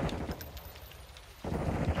 Got him.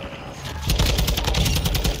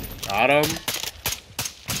 Got him.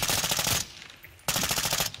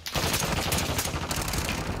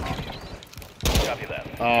 Copy that.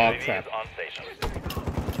 Oh, UAV crap. is on station.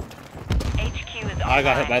 HQ is online. I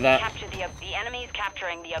got hit by that. Capture the enemy is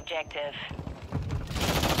capturing the objective.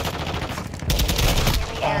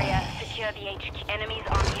 In the area, secure the HQ. Enemies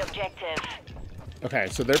on the objective. Okay,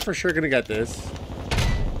 so they're for sure gonna get this.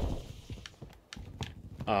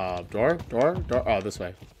 Door? Oh, this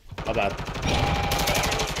way. How bad?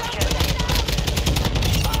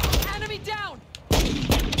 Enemy down!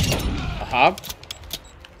 Aha.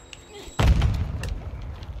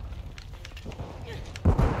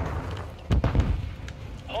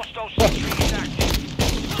 Hostile sentry is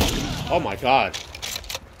active. Oh my god.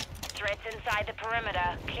 Threats inside the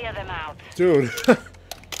perimeter. Clear them out. Dude.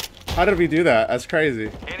 How did we do that? That's crazy.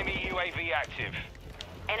 Enemy UAV active.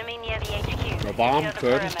 Enemy near the HQ. No bomb, Secure the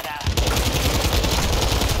good. perimeter.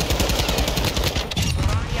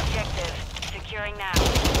 We're on the objective. Securing now.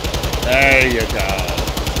 There you go.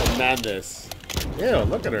 Tremendous. Ew,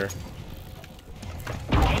 look at her. HQ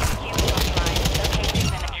is offline. Locating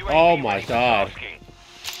them. UAV Oh my ready for God. tasking.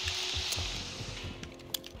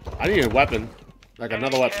 I need a weapon. Like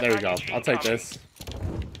another weapon. There we go. I'll take this.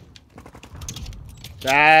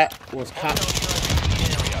 That was kind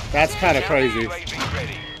That's kind of crazy. UAV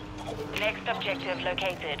ready. Next objective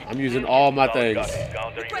located. I'm using all my things.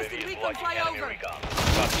 Counter Requesting UAV is recon watching enemy flyover. recon.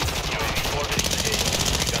 Copy. UAV orbiting the area.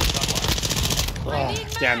 Recon online.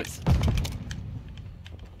 Oh, damn it.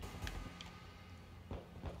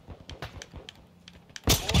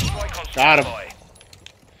 Full strike on Got him. standby.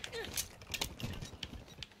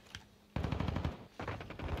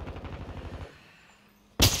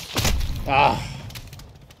 Ah.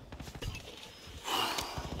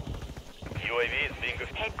 UAV is being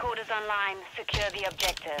Headquarters online. Secure the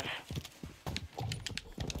objective.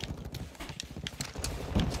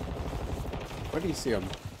 Where do you see him?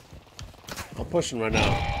 I'm pushing right now.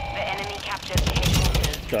 The enemy captured the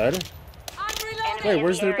headquarters. Good. I'm reloading! Enemy Wait, in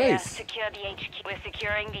where's the their area. base? Secure the HQ. We're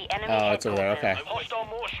securing the enemy Oh, it's over there. Okay. headquarters. hostile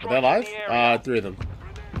mortar Are strike they alive? in the area. 3 of them.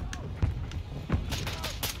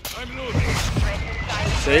 I'm loading. Threats inside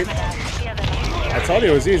the See? perimeter. Clear them. I told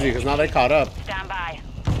you it was easy because now they caught up. Stand by.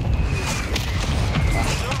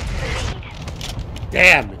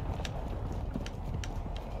 Damn.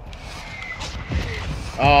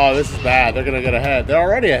 Oh, this is bad. They're gonna get ahead. They're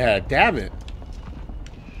already ahead. Damn it.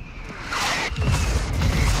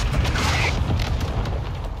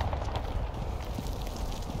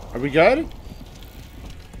 Are we good?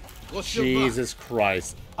 What's your plan? Jesus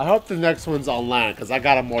Christ. I hope the next one's on land, because I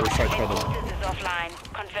got a mortar strike for them. Headquarters is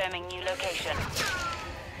offline. Confirming new location.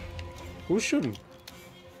 Who's shooting?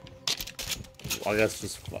 Well, I guess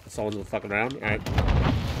just someone's fucking around. Alright.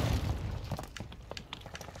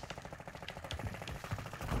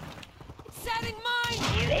 Setting mine.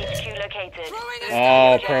 New HQ located. Throwing a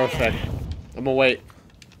Oh, Objective. perfect. I'm gonna wait.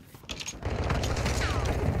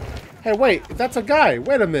 Hey, wait. That's a guy.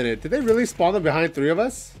 Wait a minute. Did they really spawn them behind three of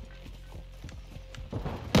us?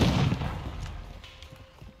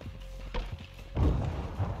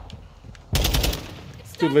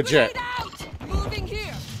 Dude, legit. Grenade out. Moving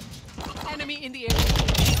here. Enemy in the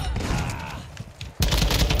area.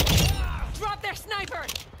 Drop their sniper.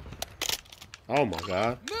 Oh my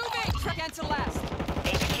god. Moving. Cancel last.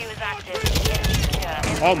 HQ is active. Get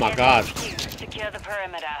secure. Oh my god. HQ. Secure the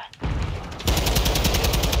perimeter.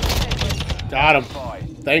 Got him.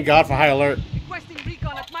 Thank God for high alert. Requesting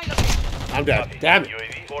recon at my location. I'm dead. Damn it.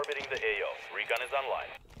 UAV orbiting the AO. Recon is online.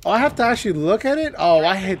 Oh, I have to actually look at it? Oh,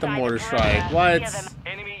 I hate the mortar strike. What?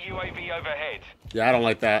 Enemy UAV overhead. Yeah, I don't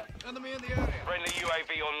like that. Enemy in the area. Friendly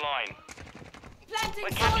UAV online. Planting We're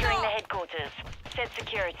capturing the sonar. headquarters. Set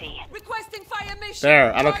security. Requesting fire mission.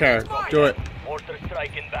 There, I don't care. Target marked. Do it. Mortar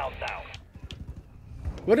strike inbound now.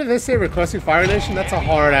 What did they say? Requesting Fire Nation? That's a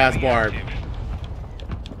hard ass barb.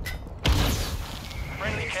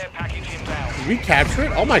 Friendly care package inbound. Did we capture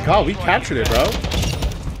it? Oh my god, we captured it, bro.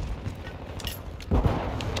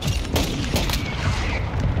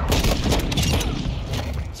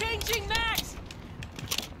 Changing max.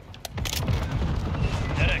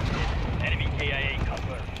 Enemy KIA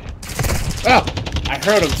confirmed. Oh, I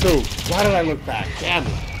heard him too. Why did I look back? Damn it.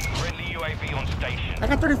 Friendly UAV on station. I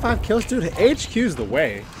got 35 kills, dude. HQ's the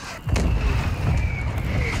way.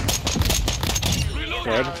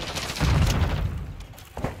 Good.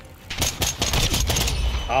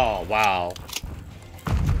 Oh, wow.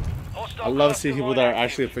 I love seeing people that are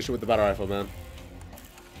actually efficient with the battle rifle, man.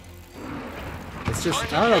 It's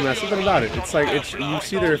just, I don't know, man, something about it. It's like, you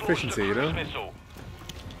see their efficiency, you know?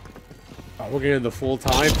 Oh, we're getting the full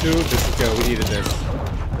time, dude. This is good. We needed this.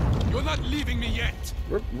 You're not leaving me yet.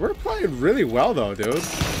 We're playing really well, though, dude.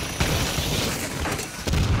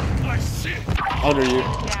 I see. Under you.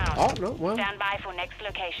 Down. Oh, no, well. Stand by for next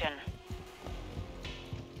location.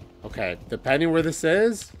 Okay, depending where this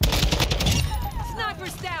is.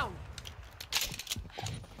 Snipers down.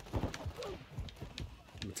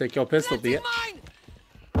 Take your pistol, Planting bitch. mine.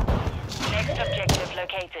 Next objective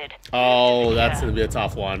located. Oh, that's gonna be a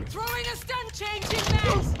tough one. Throwing a stun. Changing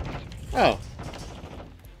max. Oh.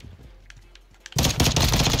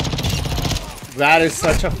 That is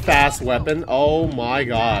such a fast weapon. Oh my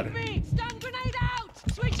god. Me. Stun grenade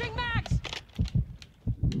out. Switching max.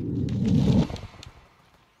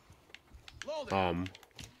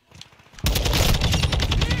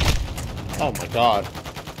 Oh my god.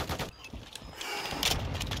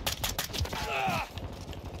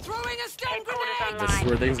 Throwing a stun Headquarters grenade. online. This is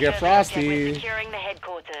where things get Secure the objective. frosty. We're securing the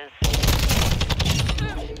headquarters.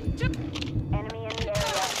 Enemy in the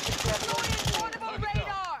area. Secure the HQ. Portable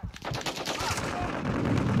radar.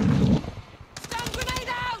 Stun grenade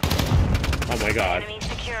out. Oh my god. Enemy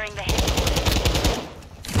securing the headquarters.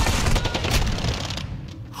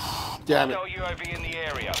 Damn it. Hostile UAV in the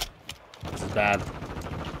area. This is bad.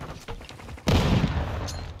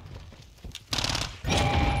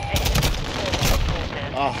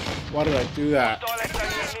 Oh, why did I do that?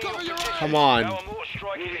 Come on. Our mortar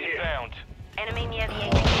strike is inbound. Enemy near the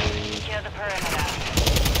HQ. Secure the perimeter.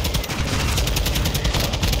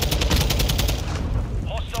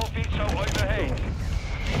 Hostile VTOL overhead.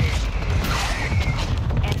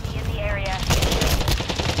 Enemy in the area.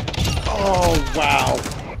 Oh, wow.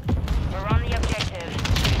 We're on the objective.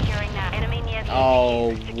 Securing that. Enemy near the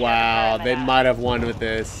Oh, HQ. Secure the wow. They perimeter. might have won with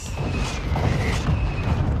this.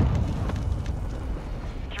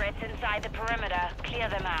 Threats inside the perimeter. Clear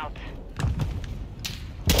them out.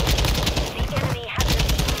 The enemy has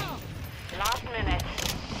the last minute.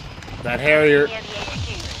 That Harrier. Near the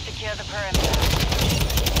HQ. Secure the perimeter.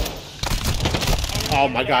 Enemy Oh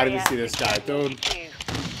in my the god, I area. didn't see this guy, Secure the dude. HQ.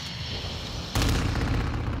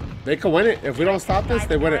 They can win it. If we don't stop this, Inside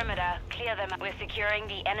they the win it. perimeter. Clear them. We're securing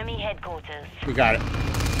the enemy headquarters. We got it.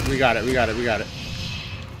 We got it. We got it. We got it.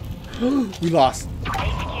 We lost. HQ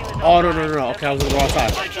is Oh, no, online. no, no, no. Okay, I was on the wrong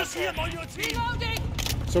side. I just see him on your team. Reloading.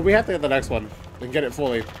 So we have to get the next one and get it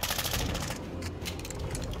fully.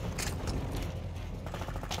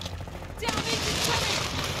 Down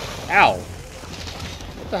incoming. Ow.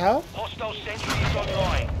 What the hell? Hostile sentry is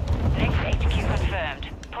online. Next HQ confirmed.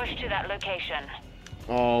 Push to that location.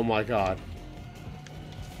 Oh my god.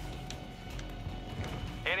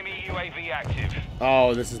 Enemy UAV active.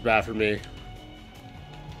 Oh, this is bad for me.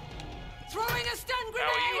 Throwing a stun Our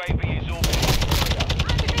grenade! UAV is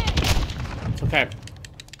orbiting. Okay.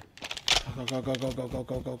 Go, go, go, go, go, go,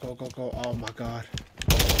 go, go, go, go. Oh my god.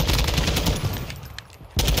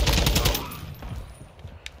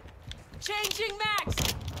 Changing max!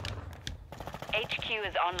 HQ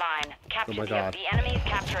is online. Capture Oh my God. the enemy is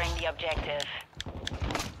capturing the objective.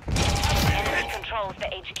 Enemy controls the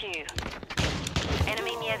HQ.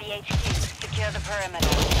 Enemy near the HQ. Secure the perimeter.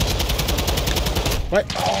 What?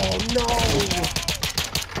 Oh no!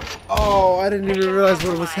 Oh, I didn't even realize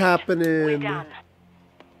what was We're happening. done.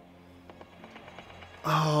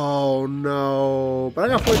 Oh no! But I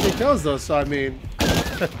got 14 kills though, so I mean.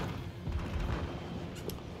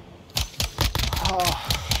 Oh.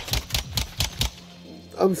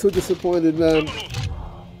 I'm so disappointed, man.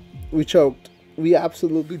 We choked. We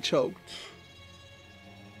absolutely choked.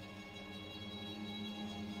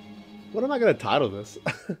 What am I gonna title this?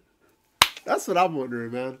 That's what I'm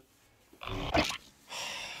wondering, man.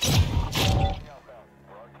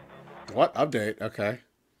 What update? Okay.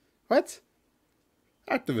 What?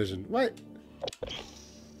 Activision. What?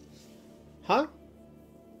 Huh?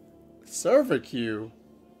 Server queue.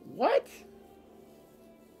 What?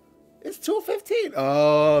 It's 2:15.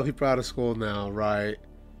 Oh, people are out of school now, right?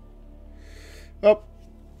 Oh,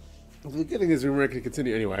 the getting his rumor can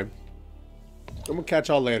continue anyway. I'm gonna catch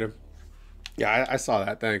y'all later. Yeah, I saw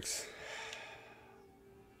that. Thanks.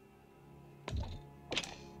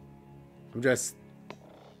 I'm just,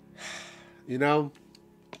 you know,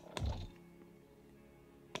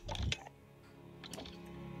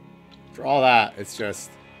 for all that, it's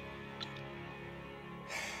just.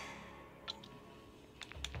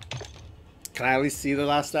 Can I at least see the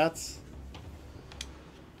last stats?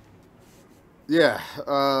 Yeah.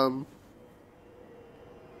 Damn,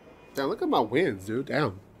 look at my wins, dude.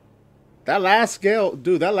 Damn. That last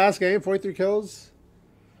game, 43 kills.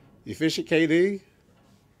 Efficient KD.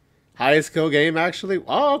 Highest kill game, actually.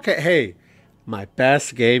 Oh, okay. Hey, my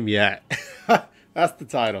best game yet. That's the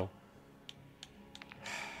title.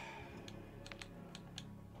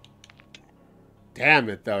 Damn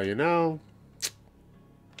it, though, you know?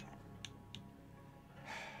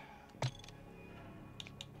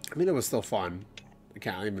 I mean, it was still fun. I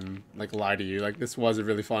can't even, like, lie to you. Like, this was a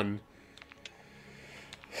really fun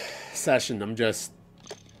session. I'm just...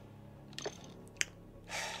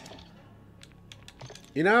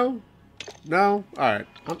 You know? No? Alright.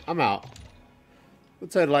 I'm out.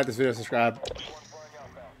 Let's say to like this video, subscribe.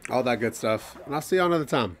 All that good stuff. And I'll see you another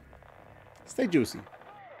time. Stay juicy.